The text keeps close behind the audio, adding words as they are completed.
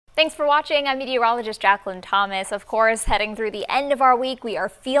Thanks for watching. I'm meteorologist Jacqueline Thomas. Of course, heading through the end of our week, we are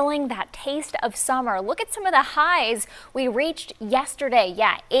feeling that taste of summer. Look at some of the highs we reached yesterday.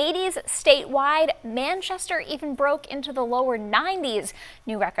 Yeah, 80s statewide. Manchester even broke into the lower 90s.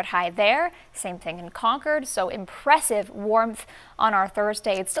 New record high there. Same thing in Concord. So impressive warmth on our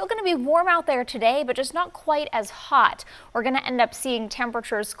Thursday. It's still going to be warm out there today, but just not quite as hot. We're going to end up seeing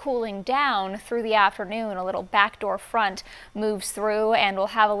temperatures cooling down through the afternoon. A little backdoor front moves through and we'll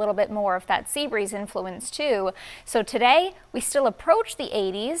have a little bit more of that sea breeze influence too. So today we still approach the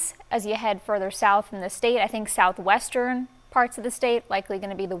 80s as you head further south in the state. I think southwestern parts of the state likely going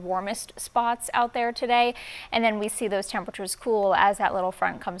to be the warmest spots out there today, and then we see those temperatures cool as that little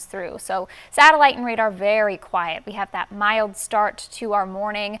front comes through. So satellite and radar very quiet. We have that mild start to our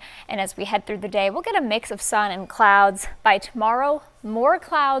morning, and as we head through the day we'll get a mix of sun and clouds. By tomorrow, more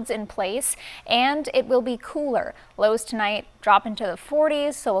clouds in place and it will be cooler. Lows tonight drop into the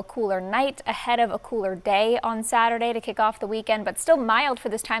 40s, so a cooler night ahead of a cooler day on Saturday to kick off the weekend, but still mild for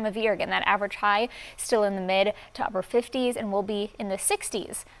this time of year. Again, that average high still in the mid to upper 50s and will be in the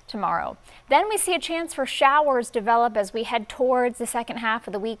 60s tomorrow. Then we see a chance for showers develop as we head towards the second half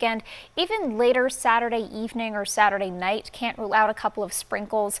of the weekend. Even later Saturday evening or Saturday night, can't rule out a couple of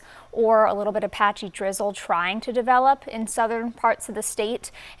sprinkles or a little bit of patchy drizzle trying to develop in southern parts of the state.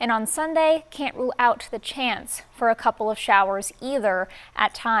 And on Sunday, can't rule out the chance for a couple of showers either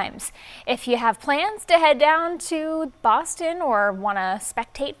at times. If you have plans to head down to Boston or want to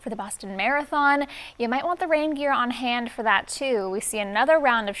spectate for the Boston Marathon, you might want the rain gear on hand for that too. We see another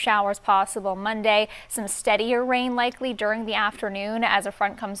round of showers possible Monday, some steadier rain likely during the afternoon as a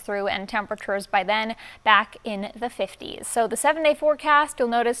front comes through, and temperatures by then back in the 50s. So the 7-day forecast, you'll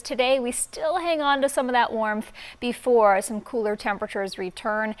notice today we still hang on to some of that warmth before some cooler temperatures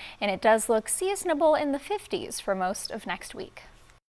return, and it does look seasonable in the 50s for most of next week.